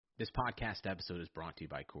This podcast episode is brought to you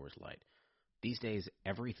by Coors Light. These days,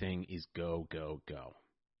 everything is go, go, go.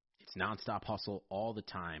 It's nonstop hustle all the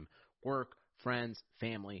time. Work, friends,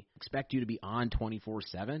 family expect you to be on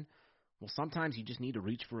 24/7. Well, sometimes you just need to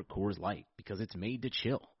reach for a Coors Light because it's made to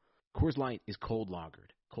chill. Coors Light is cold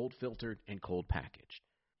lagered, cold filtered, and cold packaged.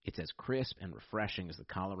 It's as crisp and refreshing as the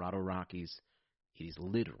Colorado Rockies. It is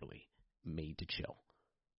literally made to chill.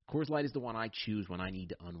 Coors Light is the one I choose when I need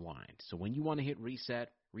to unwind. So when you want to hit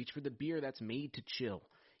reset, reach for the beer that's made to chill.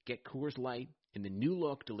 Get Coors Light in the new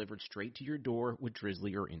look delivered straight to your door with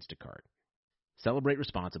Drizzly or Instacart. Celebrate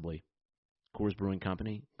responsibly. Coors Brewing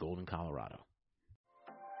Company, Golden, Colorado.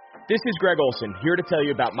 This is Greg Olson, here to tell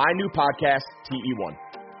you about my new podcast, TE1.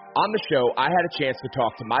 On the show, I had a chance to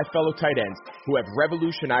talk to my fellow tight ends who have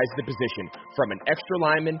revolutionized the position from an extra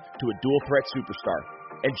lineman to a dual-threat superstar.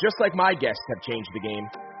 And just like my guests have changed the game,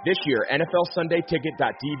 this year,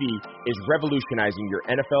 NFLSundayTicket.tv is revolutionizing your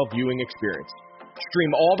NFL viewing experience.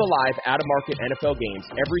 Stream all the live, out-of-market NFL games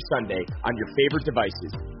every Sunday on your favorite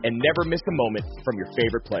devices and never miss a moment from your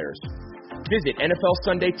favorite players. Visit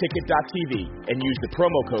NFLSundayTicket.tv and use the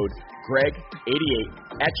promo code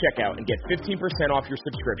GREG88 at checkout and get 15% off your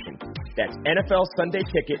subscription. That's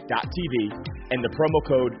NFLSundayTicket.tv and the promo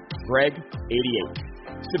code GREG88.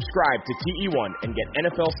 Subscribe to TE1 and get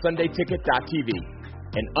NFLSundayTicket.tv,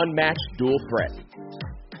 an unmatched dual threat.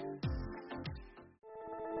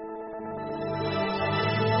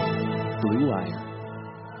 Blue Wire.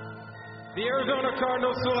 The Arizona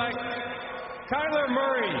Cardinals select Kyler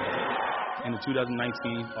Murray. And the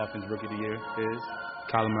 2019 Offensive Rookie of the Year is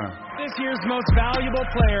Kyler Murray. This year's most valuable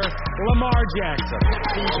player, Lamar Jackson.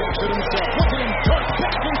 Look at him dart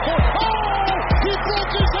back and forth. Oh! He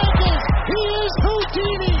broke his ankles. He is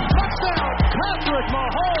Houdini. Touchdown. Patrick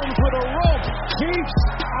Mahomes with a rope. Chiefs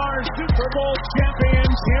are Super Bowl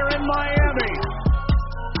champions here in Miami.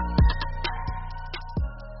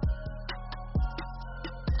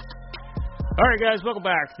 All right, guys, welcome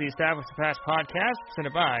back to the Establish the Pass podcast,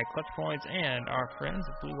 presented by Clutch Points and our friends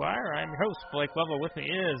at Blue Wire. I'm your host, Blake Lovell. With me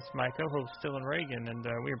is my co-host, Dylan Reagan, and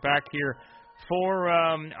we're back here for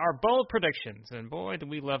our bold predictions. And boy, do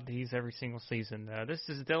we love these every single season. This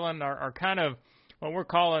is, Dylan, our kind of what we're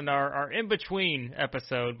calling our in-between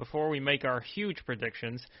episode before we make our huge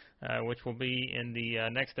predictions, which will be in the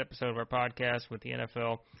next episode of our podcast with the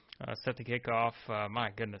NFL set to kick off.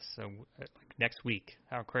 My goodness, like next week.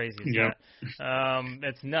 How crazy is that?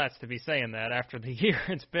 It's nuts to be saying that after the year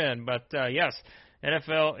it's been. But, yes,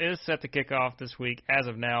 NFL is set to kick off this week as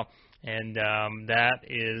of now, and that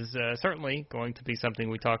is certainly going to be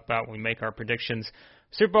something we talk about when we make our predictions,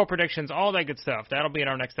 Super Bowl predictions, all that good stuff. That'll be in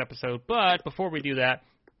our next episode. But before we do that,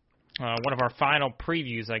 one of our final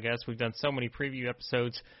previews, I guess. We've done so many preview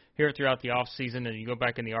episodes here throughout the offseason, and you go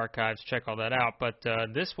back in the archives, check all that out. But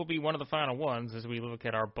this will be one of the final ones as we look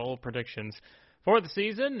at our bold predictions for the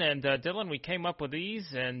season. And, Dylan, we came up with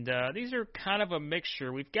these, and these are kind of a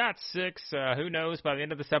mixture. We've got 6. Who knows? By the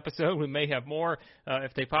end of this episode, we may have more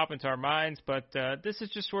if they pop into our minds. But this is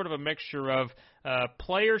just sort of a mixture of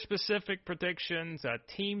player-specific predictions,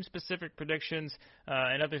 team-specific predictions,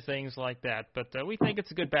 and other things like that. But we think it's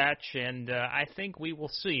a good batch, and I think we will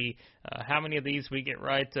see how many of these we get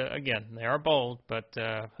right. Again, they are bold, but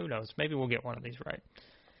who knows? Maybe we'll get one of these right.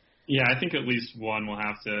 Yeah, I think at least one will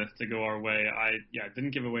have to go our way. I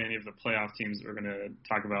didn't give away any of the playoff teams that we're going to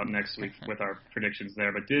talk about next week with our predictions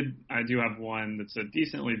there, but I do have one that's a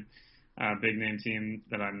decently big name team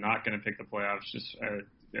that I'm not going to pick the playoffs. Just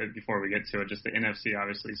before we get to it, just the NFC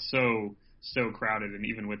obviously so crowded, and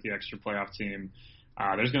even with the extra playoff team,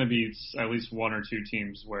 there's going to be at least 1 or 2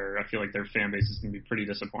 teams where I feel like their fan base is going to be pretty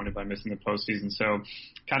disappointed by missing the postseason. So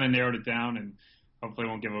kind of narrowed it down, and hopefully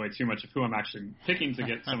I won't give away too much of who I'm actually picking to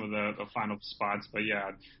get some of the final spots. But,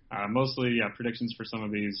 mostly predictions for some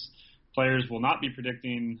of these players. Will not be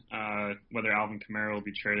predicting whether Alvin Kamara will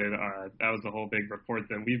be traded. That was the whole big report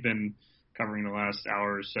that we've been covering the last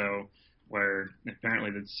hour or so, where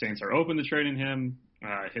apparently the Saints are open to trading him.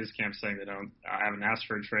 His camp saying they haven't asked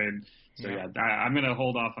for a trade. So, I'm going to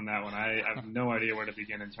hold off on that one. I have no idea where to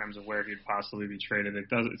begin in terms of where he'd possibly be traded. It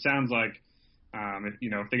sounds like,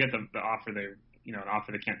 if they get the offer an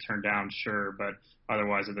offer they can't turn down, sure, but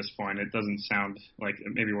otherwise at this point it doesn't sound like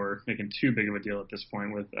maybe we're making too big of a deal at this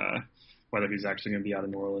point with whether he's actually going to be out of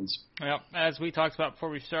New Orleans. Well, as we talked about before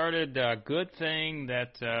we started, good thing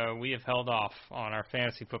that we have held off on our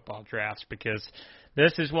fantasy football drafts, because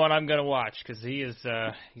this is one I'm going to watch because he's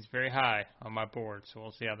very high on my board. So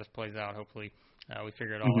we'll see how this plays out. Hopefully we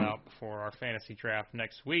figure it all out before our fantasy draft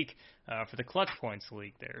next week for the Clutch Points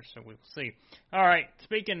League there. So we will see. All right,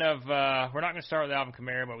 speaking of, we're not going to start with Alvin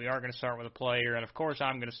Kamara, but we are going to start with a player. And, of course,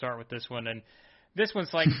 I'm going to start with this one. And this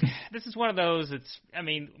one's like, this is one of those,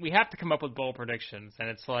 we have to come up with bold predictions. And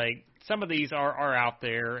it's like, some of these are out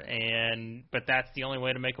there, but that's the only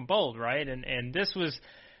way to make them bold, right? And this was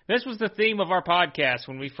the theme of our podcast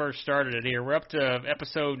when we first started it here. We're up to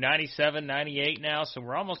episode 97, 98 now, so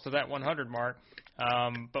we're almost to that 100 mark.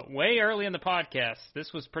 But way early in the podcast,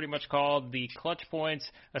 this was pretty much called the Clutch Points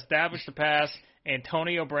Establish the Pass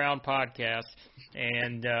Antonio Brown podcast.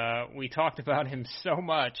 And we talked about him so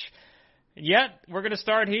much. Yet, we're going to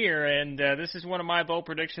start here, and this is one of my bold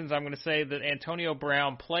predictions. I'm going to say that Antonio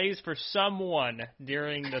Brown plays for someone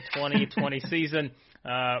during the 2020 season.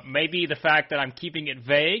 Maybe the fact that I'm keeping it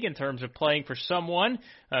vague in terms of playing for someone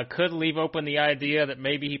could leave open the idea that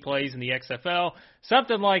maybe he plays in the XFL,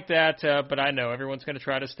 something like that. But I know everyone's going to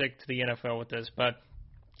try to stick to the NFL with this. But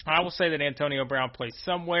I will say that Antonio Brown plays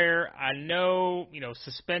somewhere. I know,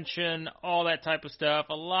 suspension, all that type of stuff.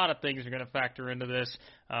 A lot of things are going to factor into this.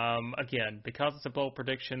 Again, because it's a bold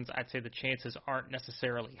predictions, I'd say the chances aren't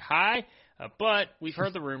necessarily high. But we've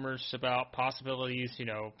heard the rumors about possibilities,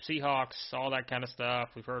 Seahawks, all that kind of stuff.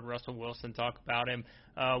 We've heard Russell Wilson talk about him.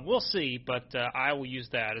 We'll see, but I will use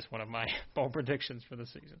that as one of my bold predictions for the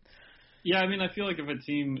season. Yeah, I feel like if a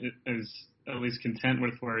team is at least content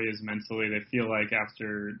with where he is mentally, they feel like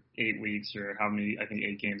after 8 weeks or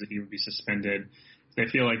 8 games that he would be suspended, they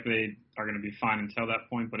feel like they are going to be fine until that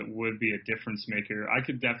point, but it would be a difference maker. I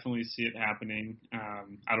could definitely see it happening.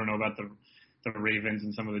 I don't know about the Ravens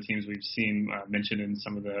and some of the teams we've seen mentioned in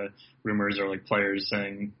some of the rumors, or like players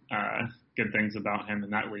saying good things about him,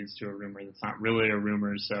 and that leads to a rumor that's not really a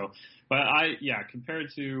rumor. So, but compared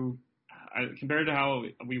to how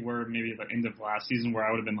we were maybe at the end of last season, where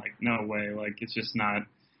I would have been like, no way, like it's just not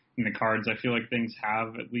in the cards. I feel like things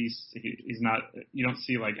have, at least he's not. You don't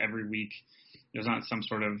see like every week there's not some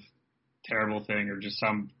sort of terrible thing or just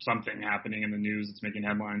something happening in the news that's making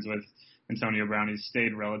headlines with Antonio Brown. He's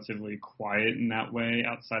stayed relatively quiet in that way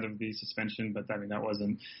outside of the suspension, but that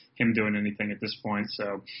wasn't him doing anything at this point.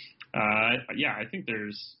 So, I think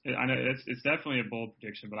I know it's definitely a bold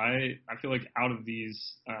prediction, but I feel like out of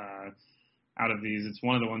these, it's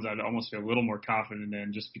one of the ones I'd almost feel a little more confident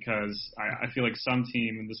in, just because I feel like some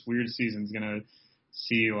team in this weird season is going to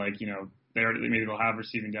see, like, maybe they'll have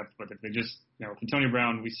receiving depth, but if they just, with Antonio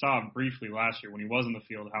Brown, we saw briefly last year when he was on the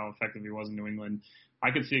field how effective he was in New England.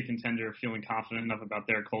 I could see a contender feeling confident enough about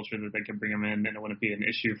their culture that they could bring him in, and it wouldn't be an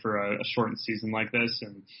issue for a shortened season like this.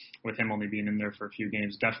 And with him only being in there for a few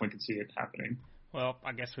games, definitely could see it happening. Well,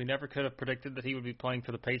 I guess we never could have predicted that he would be playing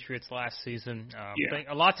for the Patriots last season.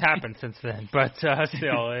 A lot's happened since then, but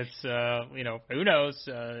still, it's, who knows?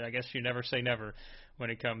 I guess you never say never when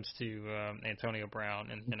it comes to Antonio Brown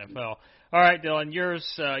and NFL. All right, Dylan, your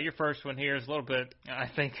first one here is a little bit, I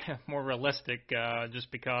think, more realistic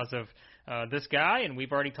just because of this guy, and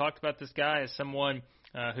we've already talked about this guy as someone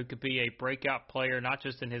who could be a breakout player, not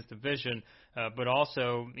just in his division, but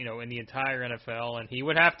also, in the entire NFL, and he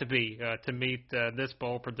would have to be to meet this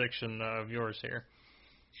bold prediction of yours here.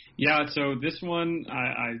 Yeah, so this one,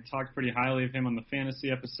 I talked pretty highly of him on the fantasy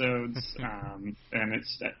episodes, and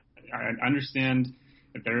I understand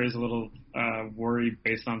that there is a little worry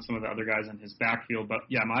based on some of the other guys in his backfield, but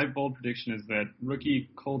yeah, my bold prediction is that rookie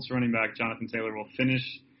Colts running back Jonathan Taylor will finish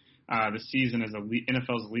the season as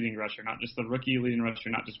NFL's leading rusher, not just the rookie leading rusher,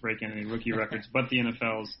 not just breaking any rookie records, but the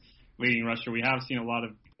NFL's leading rusher. We have seen a lot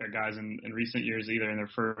of guys in recent years, either in their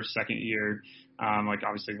first, second year, like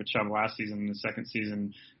obviously with Chubb last season, in the second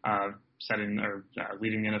season,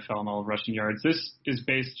 leading the NFL in all of rushing yards. This is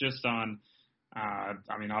based just on,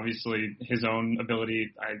 obviously his own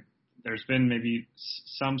ability. There's been maybe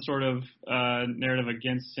some sort of narrative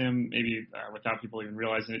against him, maybe without people even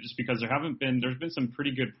realizing it, just because there's been some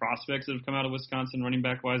pretty good prospects that have come out of Wisconsin running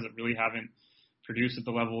back wise that really haven't produced at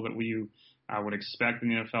the level that we would expect in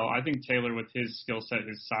the NFL. I think Taylor, with his skill set,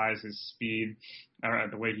 his size, his speed,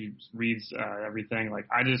 the way he reads everything, like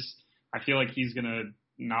I feel like he's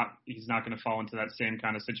not going to fall into that same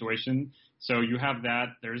kind of situation. So you have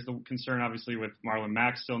that. There's the concern, obviously, with Marlon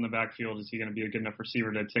Mack still in the backfield. Is he going to be a good enough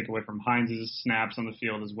receiver to take away from Hines' snaps on the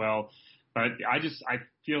field as well? But I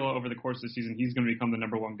feel over the course of the season, he's going to become the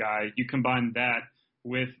number one guy. You combine that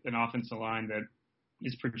with an offensive line that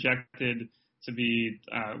is projected to be,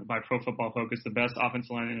 by Pro Football Focus, the best offensive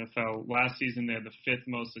line in the NFL. Last season, they had the 5th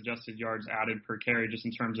most adjusted yards added per carry, just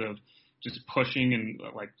in terms of just pushing and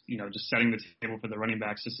just setting the table for the running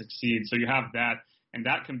backs to succeed. So you have that And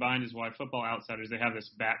that combined is why Football Outsiders, they have this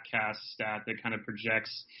backcast stat that kind of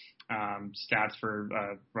projects stats for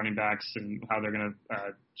running backs and how they're going to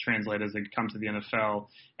translate as they come to the NFL.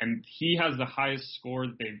 And he has the highest score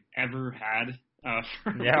that they've ever had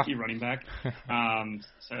for a rookie running back.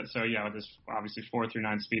 So with this obviously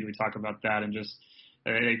 4.39 speed, we talk about that, and just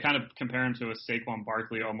they kind of compare him to a Saquon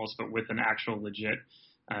Barkley almost, but with an actual legit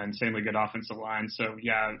insanely good offensive line. So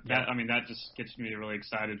that just gets me really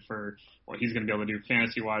excited for what he's going to be able to do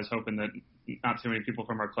fantasy-wise, hoping that not too many people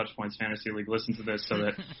from our Clutch Points Fantasy League listen to this so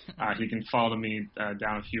that he can follow me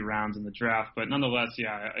down a few rounds in the draft. But nonetheless,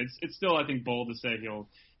 it's still, I think, bold to say he'll,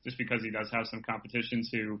 just because he does have some competition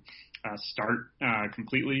to start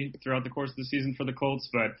completely throughout the course of the season for the Colts.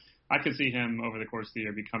 But I could see him over the course of the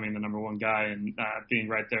year becoming the number one guy and being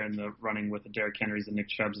right there in the running with the Derrick Henrys and Nick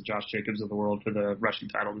Chubbs and Josh Jacobs of the world for the rushing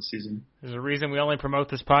title this season. There's a reason we only promote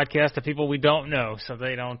this podcast to people we don't know, so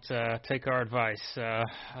they don't take our advice.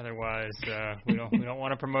 Otherwise, we don't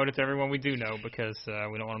want to promote it to everyone we do know, because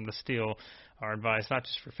we don't want them to steal our advice, not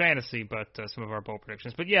just for fantasy, but some of our bold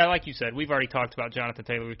predictions. But yeah, like you said, we've already talked about Jonathan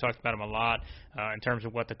Taylor. We've talked about him a lot in terms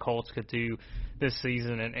of what the Colts could do this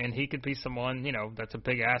season, and he could be someone, that's a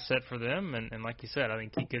big asset for them. And like you said, I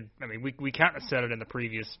think he could. I mean, we kind of said it in the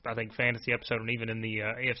previous, I think, fantasy episode, and even in the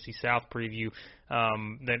AFC South preview,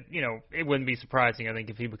 that it wouldn't be surprising, I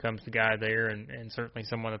think, if he becomes the guy there, and certainly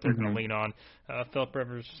someone that they're going to lean on. Philip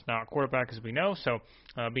Rivers is not a quarterback, as we know, so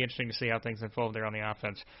it'll be interesting to see how things unfold there on the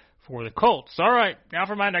offense for the Colts. All right, now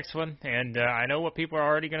for my next one, and I know what people are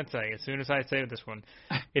already going to say as soon as I say this one.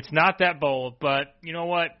 It's not that bold, but you know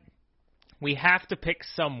what? We have to pick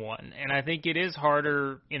someone, and I think it is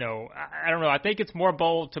harder, I don't know, I think it's more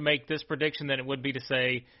bold to make this prediction than it would be to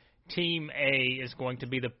say Team A is going to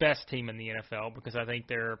be the best team in the NFL, because I think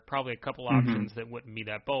there are probably a couple options that wouldn't be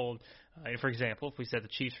that bold. For example, if we said the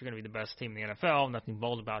Chiefs are going to be the best team in the NFL, nothing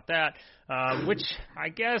bold about that, which I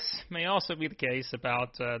guess may also be the case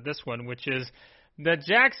about this one, which is the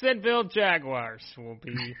Jacksonville Jaguars will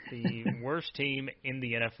be the worst team in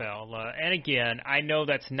the NFL. And again, I know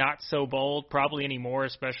that's not so bold probably anymore,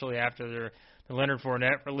 especially after the Leonard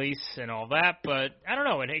Fournette release and all that, but I don't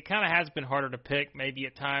know, it kind of has been harder to pick maybe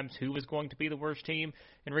at times who was going to be the worst team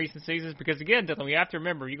in recent seasons, because again, Dylan, we have to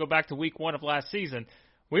remember, you go back to week 1 of last season,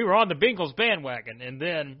 we were on the Bengals bandwagon, and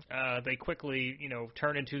then they quickly,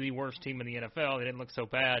 turned into the worst team in the NFL. They didn't look so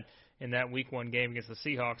bad in that week 1 game against the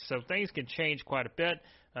Seahawks, so things can change quite a bit,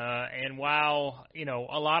 and while,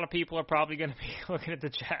 a lot of people are probably going to be looking at the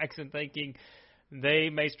Jags and thinking they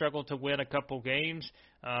may struggle to win a couple games.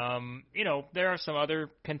 There are some other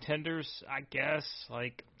contenders, I guess,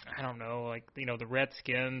 the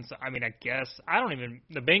Redskins. I mean,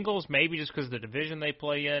 the Bengals, maybe just because of the division they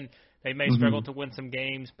play in, they may struggle to win some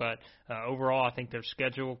games, but overall I think their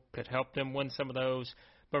schedule could help them win some of those.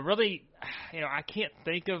 But really, I can't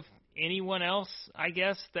think of anyone else, I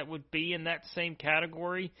guess, that would be in that same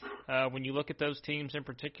category when you look at those teams in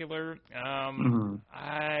particular.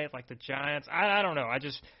 I like the Giants. I don't know.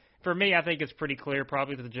 For me, I think it's pretty clear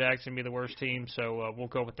probably that the Jags can be the worst team, so we'll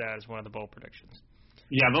go with that as one of the bold predictions.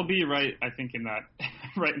 Yeah, they'll be right, I think, in that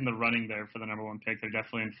right in the running there for the number 1 pick. They're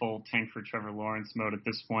definitely in full tank for Trevor Lawrence mode at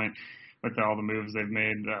this point with all the moves they've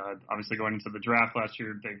made. Obviously, going into the draft last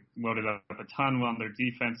year, they loaded up a ton on their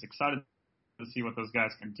defense. Excited to see what those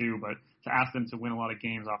guys can do, but to ask them to win a lot of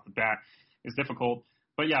games off the bat is difficult.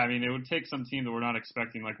 But yeah, I mean, it would take some team that we're not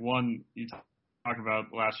expecting. Like one, you talk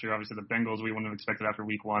about last year, obviously the Bengals, we wouldn't have expected after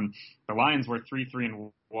week 1. The Lions were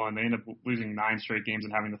 3-3-1. They ended up losing 9 straight games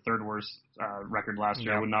and having the 3rd worst record last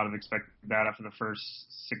year. I would not have expected that after the first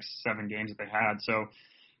 6-7 games that they had. So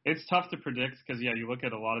it's tough to predict because, you look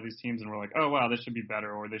at a lot of these teams and we're like, oh, wow, this should be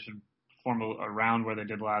better, or they should form around where they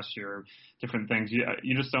did last year, or different things.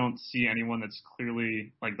 You just don't see anyone that's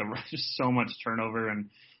clearly like just so much turnover, and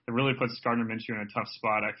it really puts Gardner Minshew in a tough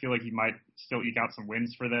spot. I feel like he might still eke out some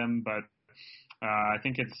wins for them, but I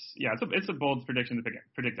think it's a bold prediction to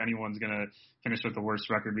predict anyone's going to finish with the worst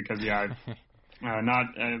record because the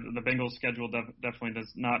Bengals schedule definitely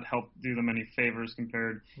does not help do them any favors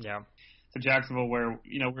compared to Jacksonville, where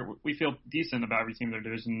we feel decent about every team in their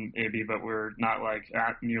division, AB, but we're not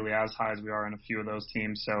nearly as high as we are in a few of those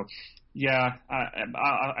teams. So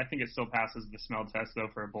I think it still passes the smell test though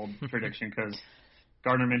for a bold prediction because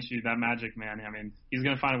Gardner Minshew, that magic man, I mean, he's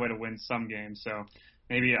going to find a way to win some games. So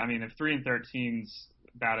maybe, I mean, if 3-13's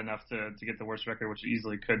bad enough to get the worst record, which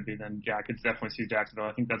easily could be, then I could definitely see Jacksonville.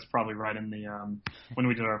 I think that's probably right in the when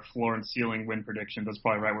we did our floor and ceiling win predictions, that's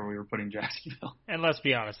probably right where we were putting Jacksonville. And let's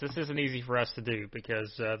be honest, this isn't easy for us to do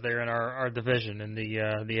because they're in our division in the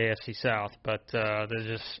AFC South, but they're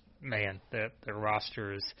just, man, their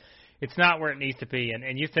roster is it's not where it needs to be.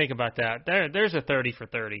 And you think about that, there's a 30 for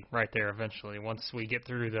 30 right there eventually once we get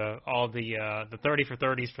through all the 30 for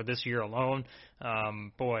 30s for this year alone.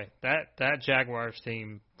 Boy, that Jaguars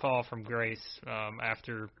team fall from grace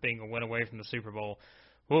after being a win away from the Super Bowl.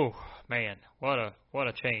 Oh man, what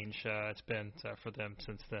a change it's been for them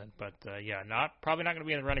since then. But probably not going to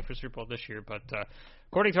be in the running for Super Bowl this year. But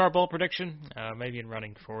according to our bowl prediction, maybe in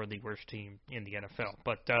running for the worst team in the NFL.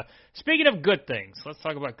 But speaking of good things, let's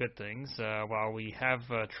talk about good things. While we have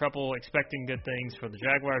trouble expecting good things for the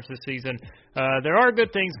Jaguars this season, there are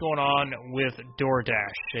good things going on with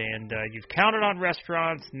DoorDash. And you've counted on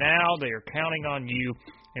restaurants. Now they are counting on you.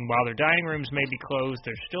 And while their dining rooms may be closed,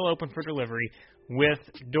 they're still open for delivery with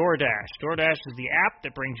DoorDash. DoorDash is the app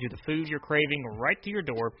that brings you the food you're craving right to your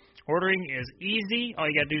door. Ordering is easy. All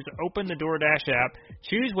you got to do is open the DoorDash app,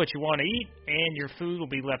 choose what you want to eat, and your food will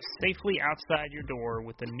be left safely outside your door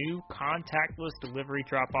with the new contactless delivery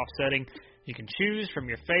drop-off setting. You can choose from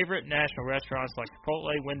your favorite national restaurants like Chipotle,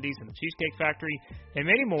 Wendy's, and the Cheesecake Factory, and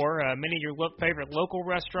many more. Many of your favorite local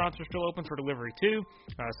restaurants are still open for delivery, too.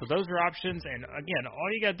 So those are options. And, again,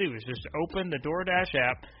 all you got to do is just open the DoorDash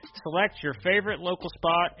app, select your favorite local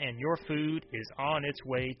spot, and your food is on its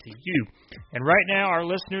way to you. And right now, our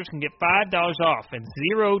listeners can get $5 off and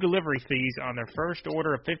 0 delivery fees on their first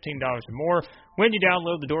order of $15 or more when you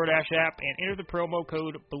download the DoorDash app and enter the promo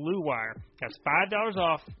code BLUEWIRE. That's $5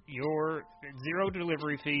 off your 0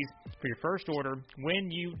 delivery fees for your first order when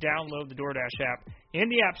you download the DoorDash app in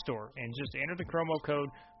the App Store and just enter the promo code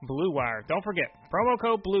BLUEWIRE. Don't forget, promo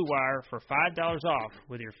code BLUEWIRE for $5 off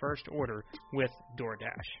with your first order with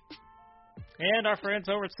DoorDash. And our friends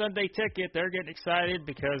over at Sunday Ticket, they're getting excited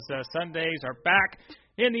because Sundays are back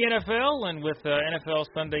in the NFL, and with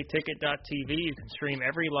NFLSundayTicket.tv, you can stream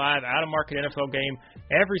every live out-of-market NFL game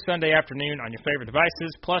every Sunday afternoon on your favorite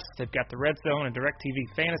devices. Plus, they've got the Red Zone and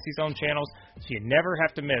DirecTV Fantasy Zone channels, so you never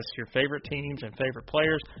have to miss your favorite teams and favorite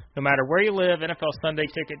players. No matter where you live,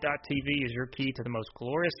 NFLSundayTicket.tv is your key to the most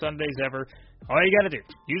glorious Sundays ever. All you got to do,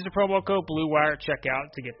 use the promo code BLUEWIRE at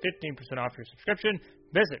checkout to get 15% off your subscription.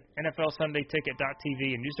 Visit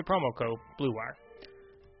NFLSundayTicket.tv and use the promo code BLUEWIRE.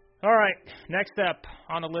 All right, next up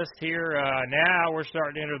on the list here, now we're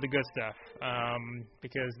starting to enter the good stuff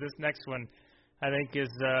because this next one, I think,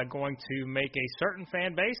 is going to make a certain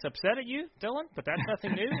fan base upset at you, Dylan, but that's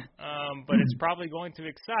nothing new. But it's probably going to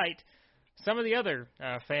excite some of the other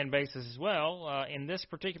fan bases as well in this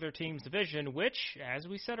particular team's division, which, as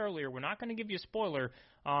we said earlier, we're not going to give you a spoiler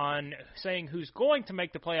on saying who's going to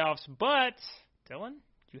make the playoffs, but, Dylan,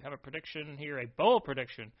 do you have a prediction here, a bold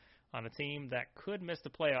prediction, on a team that could miss the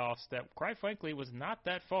playoffs that, quite frankly, was not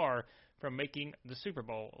that far from making the Super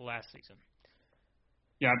Bowl last season?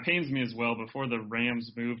 Yeah, it pains me as well. Before the Rams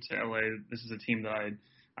moved to LA, this is a team that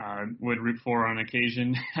I would root for on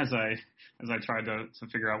occasion as I tried to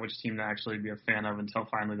figure out which team to actually be a fan of until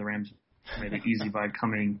finally the Rams made it easy by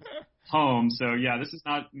coming home. So, yeah, this does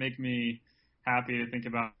not make me happy to think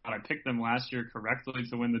about. I picked them last year correctly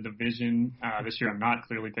to win the division. This year I'm not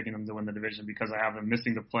clearly picking them to win the division because I have them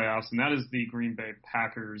missing the playoffs, and that is the Green Bay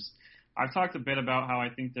Packers. I've talked a bit about how I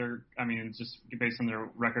think just based on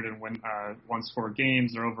their record in one-score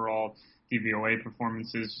games, their overall DVOA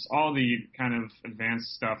performances, just all the kind of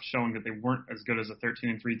advanced stuff showing that they weren't as good as a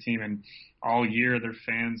 13-3 team, and all year their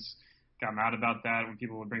fans got mad about that when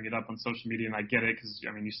people would bring it up on social media, and I get it because,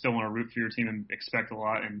 you still want to root for your team and expect a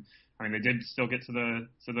lot, and they did still get to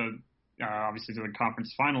the obviously to the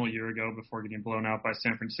conference final a year ago before getting blown out by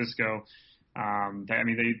San Francisco.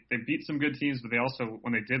 They beat some good teams, but they also,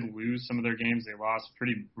 when they did lose some of their games, they lost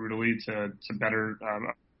pretty brutally to better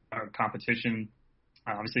competition.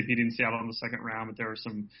 Obviously beating Seattle in the second round, but there were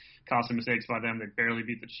some costly mistakes by them. They barely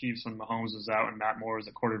beat the Chiefs when Mahomes was out and Matt Moore was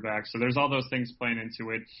a quarterback. So there's all those things playing into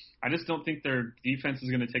it. I just don't think their defense is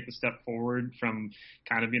going to take the step forward from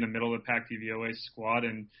kind of being a middle-of-the-pack DVOA squad.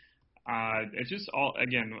 And it's just all,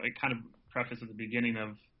 again, it kind of prefaced at the beginning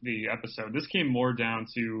of the episode, this came more down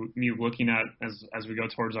to me looking at, as we go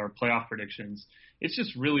towards our playoff predictions, it's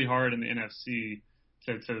just really hard in the NFC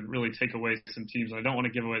to really take away some teams. I don't want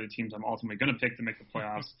to give away the teams I'm ultimately going to pick to make the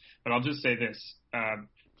playoffs, but I'll just say this.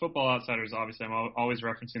 Football Outsiders, obviously, I'm always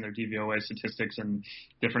referencing their DVOA statistics and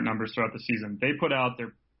different numbers throughout the season. They put out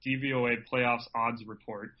their DVOA playoffs odds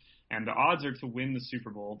report, and the odds are to win the Super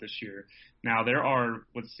Bowl this year. Now, there are,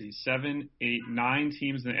 7, 8, 9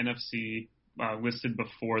 teams in the NFC listed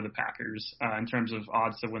before the Packers in terms of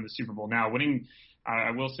odds to win the Super Bowl. Now, winning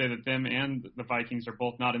I will say that them and the Vikings are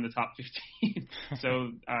both not in the top 15.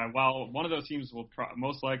 So while one of those teams will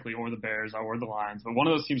most likely, or the Bears or the Lions, but one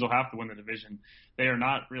of those teams will have to win the division, they are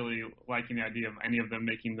not really liking the idea of any of them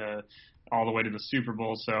making all the way to the Super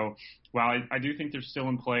Bowl. So while I do think they're still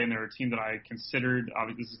in play, and they're a team that I considered,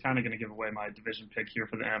 obviously this is kind of going to give away my division pick here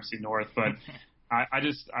for the NFC North, but I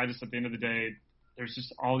just at the end of the day, there's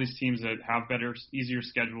just all these teams that have better, easier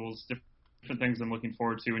schedules, different things I'm looking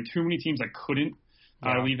forward to, and too many teams I couldn't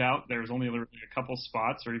leave out. There's only a couple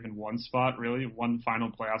spots, or even one spot, really, one final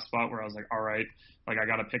playoff spot where I was like, all right, like I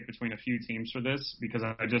got to pick between a few teams for this, because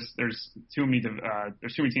there's too many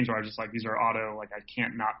teams where I just like, these are auto, like I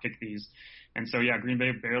can't not pick these. And so, yeah, Green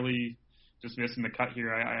Bay barely just missing the cut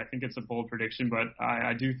here. I think it's a bold prediction, but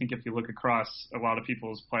I do think if you look across a lot of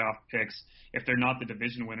people's playoff picks, if they're not the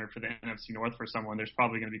division winner for the NFC North for someone, there's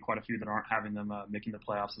probably going to be quite a few that aren't having them making the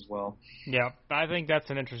playoffs as well. Yeah, I think that's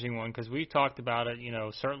an interesting one, because we talked about it.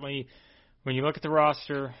 Certainly when you look at the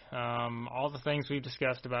roster, all the things we've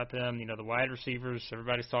discussed about them, the wide receivers,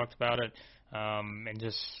 everybody's talked about it, and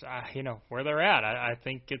just, where they're at. I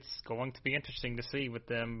think it's going to be interesting to see with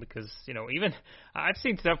them, because, even I've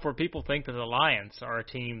seen stuff where people think that the Lions are a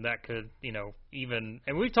team that could, even,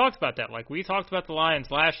 and we've talked about that. Like, we talked about the Lions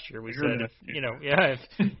last year. We said,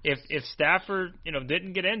 if Stafford,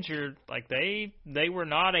 didn't get injured, like they were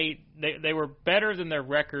not they were better than their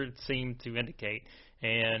record seemed to indicate.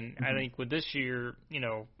 And I think with this year,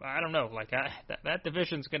 I don't know, like that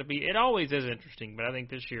division's going to be, it always is interesting, but I think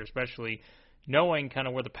this year, especially knowing kind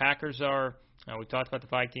of where the Packers are, we talked about the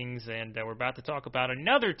Vikings, and we're about to talk about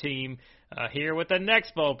another team here with the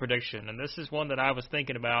next bold prediction. And this is one that I was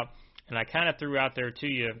thinking about, and I kind of threw out there to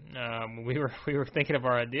you. We were thinking of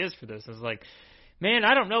our ideas for this. I was like, man,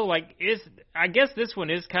 I don't know. Like, I guess this one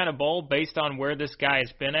is kind of bold based on where this guy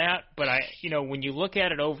has been at. But when you look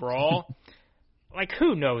at it overall, like,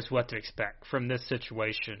 who knows what to expect from this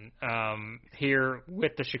situation here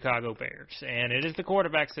with the Chicago Bears? And it is the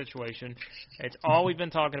quarterback situation. It's all we've been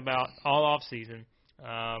talking about all off season.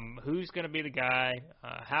 Who's going to be the guy?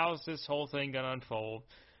 How's this whole thing going to unfold?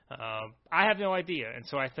 I have no idea. And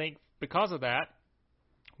so I think because of that,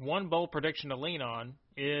 one bold prediction to lean on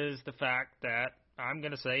is the fact that I'm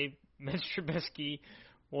going to say Mitch Trubisky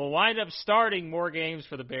will wind up starting more games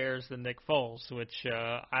for the Bears than Nick Foles, which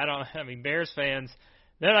Bears fans,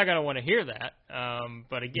 they're not going to want to hear that.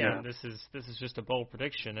 But again, this is just a bold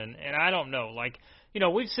prediction, and I don't know. Like,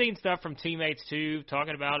 we've seen stuff from teammates too,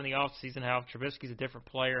 talking about in the offseason how Trubisky's a different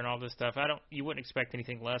player and all this stuff. You wouldn't expect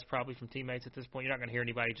anything less probably from teammates at this point. You're not going to hear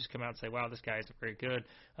anybody just come out and say, "Wow, this guy isn't very good."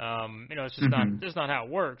 It's just not how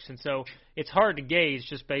it works, and so it's hard to gauge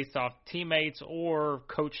just based off teammates or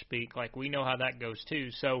coach speak. Like, we know how that goes too.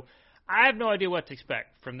 So I have no idea what to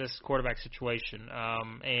expect from this quarterback situation,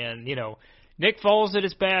 and Nick Foles at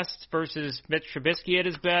his best versus Mitch Trubisky at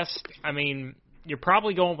his best. I mean, you're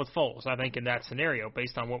probably going with Foles, I think, in that scenario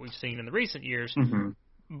based on what we've seen in the recent years.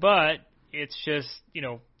 But it's just,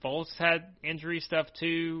 Foles had injury stuff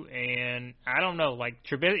too, and I don't know. Like,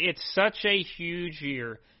 it's such a huge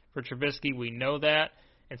year for Trubisky. We know that.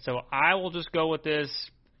 And so I will just go with this,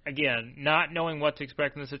 again, not knowing what to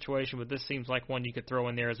expect in the situation, but this seems like one you could throw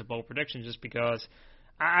in there as a bold prediction just because –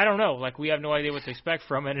 I don't know. Like, we have no idea what to expect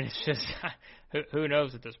from it, and it's just who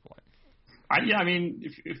knows at this point.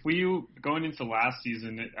 If we going into last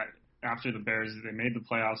season after the Bears, they made the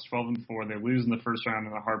playoffs 12-4. They lose in the first round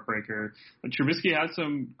in a heartbreaker. But Trubisky had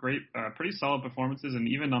some great, pretty solid performances, and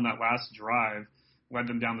even on that last drive, led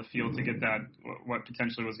them down the field to get that what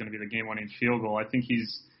potentially was going to be the game-winning field goal. I think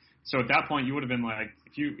so at that point, you would have been like,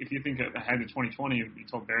 if you think ahead to 2020, you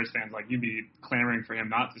told Bears fans, like, you'd be clamoring for him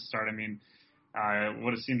not to start. I mean, it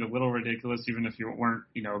would have seemed a little ridiculous, even if you weren't,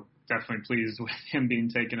 definitely pleased with him being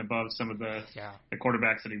taken above some of the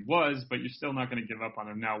quarterbacks that he was, but you're still not going to give up on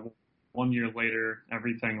him. Now, 1 year later,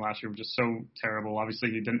 everything last year was just so terrible.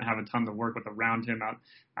 Obviously, you didn't have a ton to work with around him.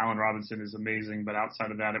 Allen Robinson is amazing, but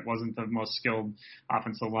outside of that, it wasn't the most skilled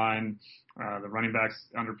offensive line. The running backs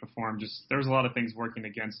underperformed. There was a lot of things working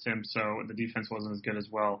against him, so the defense wasn't as good as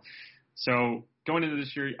well. So going into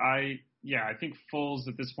this year, I think Foles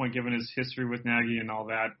at this point, given his history with Nagy and all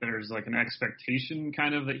that, there's like an expectation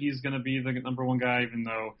kind of that he's going to be the number one guy, even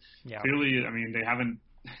though clearly,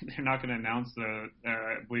 they're not going to announce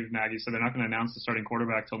I believe Nagy said they're not going to announce the starting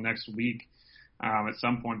quarterback till next week. At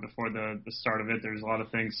some point before the start of it, there's a lot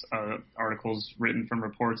of things, articles written from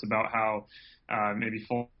reports about how maybe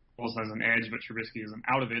Foles has an edge, but Trubisky isn't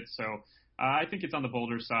out of it. So I think it's on the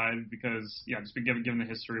bolder side because, just given the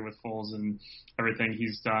history with Foles and everything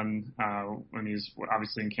he's done when he's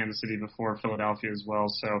obviously in Kansas City before Philadelphia as well.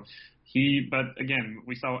 So but again,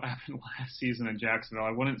 we saw what happened last season in Jacksonville.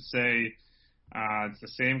 I wouldn't say it's the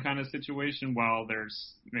same kind of situation. While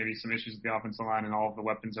there's maybe some issues with the offensive line and all of the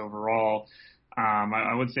weapons overall,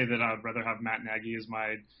 I would say that I would rather have Matt Nagy as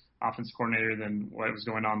my offensive coordinator than what was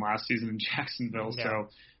going on last season in Jacksonville. Yeah. So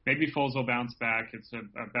maybe Foles will bounce back. It's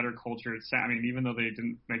a better culture. Even though they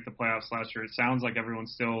didn't make the playoffs last year, it sounds like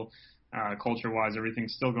everyone's still, culture-wise,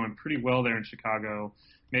 everything's still going pretty well there in Chicago.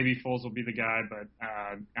 Maybe Foles will be the guy, but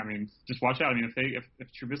just watch out. If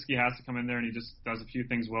Trubisky has to come in there and he just does a few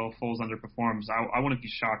things well, Foles underperforms, I wouldn't be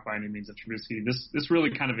shocked by any means if Trubisky. This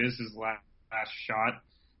really kind of is his last shot.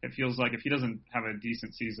 It feels like if he doesn't have a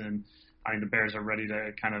decent season, the Bears are ready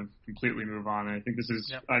to kind of completely move on. And I think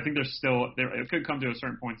I think there's still there. It could come to a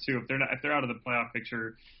certain point too. If they're out of the playoff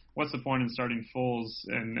picture, what's the point in starting Foles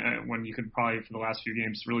and when you could probably for the last few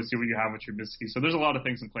games really see what you have with Trubisky? So there's a lot of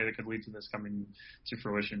things in play that could lead to this coming to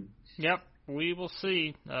fruition. Yep, we will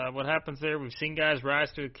see what happens there. We've seen guys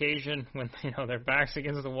rise to the occasion when their backs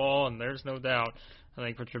against the wall, and there's no doubt. I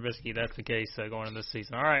think for Trubisky, that's the case going into this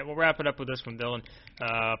season. All right, we'll wrap it up with this one, Dylan.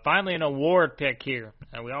 Finally, an award pick here.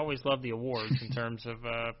 We always love the awards in terms of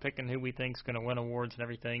picking who we think is going to win awards and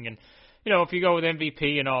everything. And, if you go with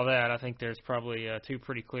MVP and all that, I think there's probably two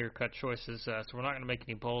pretty clear-cut choices. So we're not going to make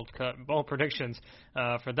any bold predictions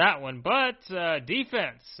for that one. But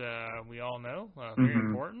defense, we all know, very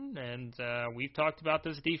important. And we've talked about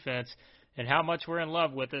this defense and how much we're in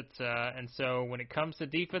love with it. And so when it comes to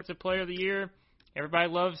Defensive Player of the Year, everybody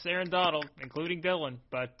loves Aaron Donald, including Dylan,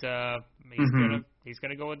 but he's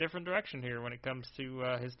gonna go a different direction here when it comes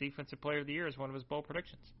to his Defensive Player of the Year as one of his bold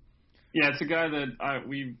predictions. Yeah, it's a guy that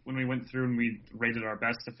when we went through and we rated our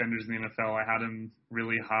best defenders in the NFL, I had him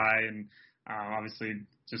really high and obviously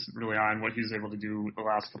just really high on what he was able to do the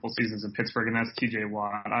last couple seasons in Pittsburgh, and that's T.J.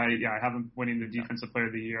 Watt. I have him winning the Defensive Player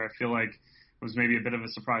of the Year. I feel like it was maybe a bit of a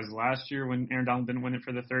surprise last year when Aaron Donald didn't win it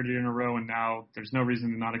for the third year in a row, and now there's no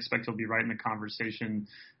reason to not expect he'll be right in the conversation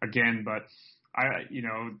again. But at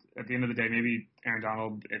the end of the day, maybe Aaron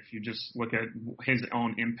Donald, if you just look at his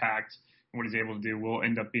own impact and what he's able to do, will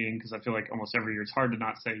end up being, because I feel like almost every year it's hard to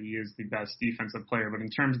not say he is the best defensive player. But in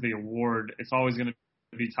terms of the award, it's always going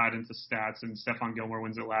to be tied into stats, and Stephon Gilmore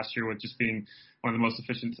wins it last year with just being one of the most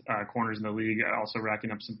efficient corners in the league, also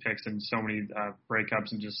racking up some picks and so many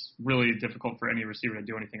breakups, and just really difficult for any receiver to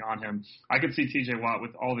do anything on him. I could see T.J. Watt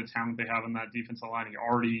with all the talent they have on that defensive line. He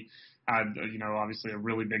already had, obviously a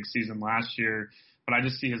really big season last year, but I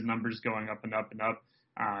just see his numbers going up and up and up.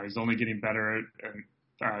 He's only getting better.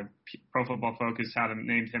 Pro Football Focus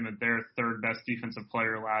named him their third best defensive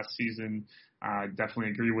player last season. I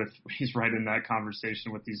definitely agree with he's right in that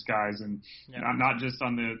conversation with these guys, and not just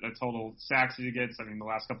on the total sacks that he gets. The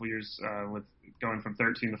last couple of years with going from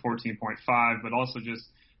 13 to 14.5, but also just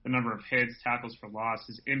the number of hits, tackles for loss.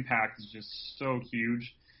 His impact is just so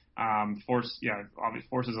huge. Obviously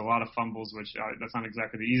forces a lot of fumbles, which that's not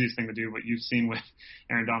exactly the easiest thing to do, but you've seen with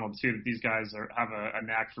Aaron Donald too that these guys have a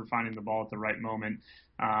knack for finding the ball at the right moment.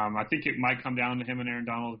 I think it might come down to him and Aaron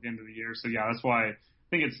Donald at the end of the year. So that's why I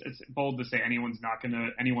think it's bold to say anyone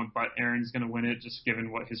but Aaron's gonna win it, just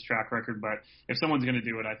given what his track record. But if someone's gonna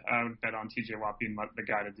do it, I would bet on T.J. Watt being the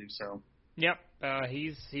guy to do so. Yep,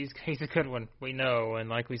 he's a good one. We know, and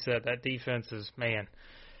like we said, that defense is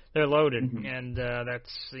they're loaded, and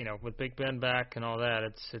that's with Big Ben back and all that,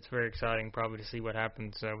 it's very exciting probably to see what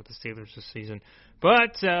happens with the Steelers this season.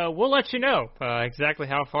 But we'll let you know exactly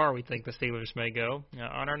how far we think the Steelers may go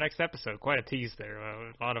on our next episode. Quite a tease there,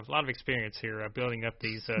 a lot of experience here building up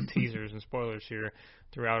these teasers and spoilers here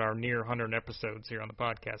throughout our near 100 episodes here on the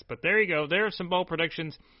podcast. But there you go. There are some bold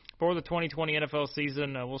predictions for the 2020 NFL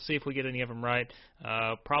season. We'll see if we get any of them right.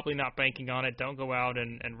 Probably not banking on it. Don't go out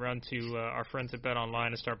and run to our friends at Bet Online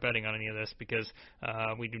and start betting on any of this, because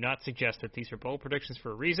we do not suggest that these are bold predictions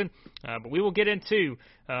for a reason. But we will get into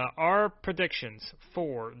our predictions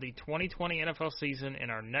for the 2020 NFL season in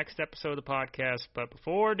our next episode of the podcast. But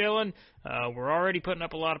before, Dylan, we're already putting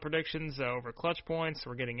up a lot of predictions over Clutch Points.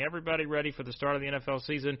 We're getting everybody ready for the start of the NFL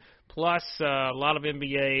season, plus a lot of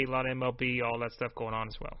NBA, a lot of MLB, all that stuff going on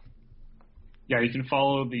as well. Yeah, you can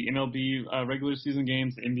follow the MLB regular season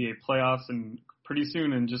games, the NBA playoffs, and pretty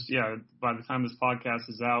soon, and by the time this podcast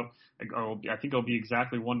is out, I think it'll be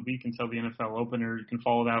exactly 1 week until the NFL opener. You can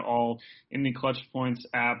follow that all in the Clutch Points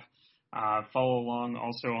app. Follow along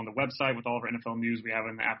also on the website with all of our NFL news. We have it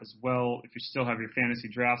in the app as well. If you still have your fantasy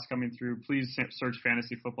drafts coming through, please search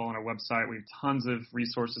fantasy football on our website. We have tons of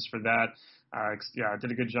resources for that. I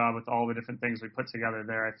did a good job with all the different things we put together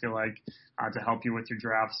there. I feel like to help you with your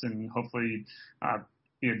drafts and hopefully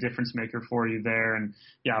be a difference maker for you there. And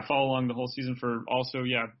follow along the whole season for also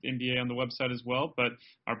NBA on the website as well, but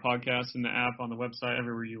our podcast and the app on the website,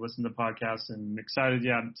 everywhere you listen to podcasts. And excited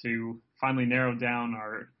to finally narrow down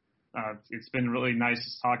our it's been really nice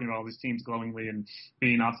just talking about all these teams glowingly and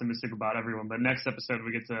being optimistic about everyone. But next episode,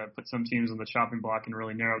 we get to put some teams on the chopping block and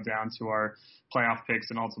really narrow down to our playoff picks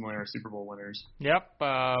and ultimately our Super Bowl winners. Yep,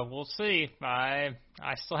 we'll see. I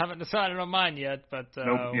still haven't decided on mine yet, but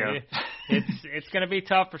it's going to be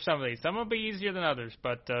tough for some of these. Some will be easier than others,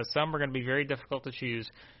 but some are going to be very difficult to choose.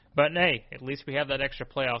 But hey, at least we have that extra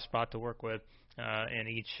playoff spot to work with. In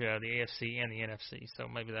each, the AFC and the NFC. So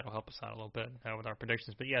maybe that'll help us out a little bit with our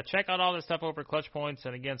predictions. But check out all this stuff over at Clutch Points.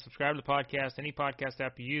 And again, subscribe to the podcast. Any podcast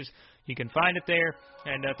app you use, you can find it there.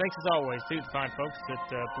 And thanks as always, too, to the fine folks at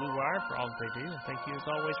Blue Wire for all that they do. And thank you as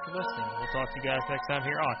always for listening. We'll talk to you guys next time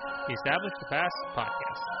here on the Establish the Pass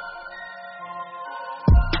podcast.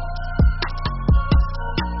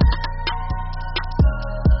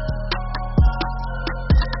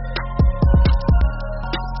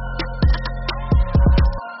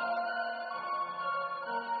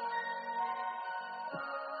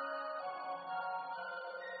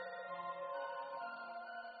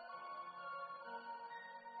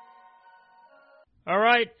 All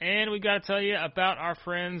right, and we've got to tell you about our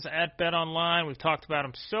friends at BetOnline. We've talked about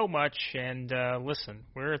them so much, and listen,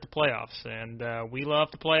 we're at the playoffs, and we love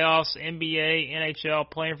the playoffs, NBA, NHL,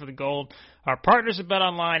 playing for the gold. Our partners at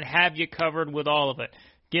BetOnline have you covered with all of it.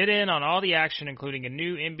 Get in on all the action, including a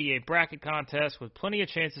new NBA bracket contest with plenty of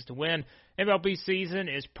chances to win. MLB season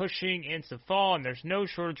is pushing into fall, and there's no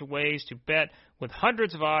shortage of ways to bet with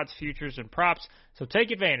hundreds of odds, futures, and props. So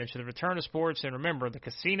take advantage of the return of sports, and remember, the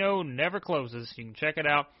casino never closes. You can check it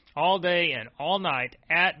out all day and all night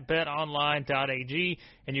at betonline.ag,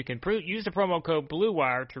 and you can use the promo code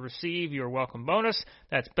BlueWire to receive your welcome bonus.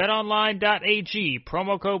 That's betonline.ag,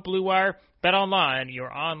 promo code BlueWire. BetOnline,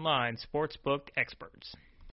 your online sportsbook experts.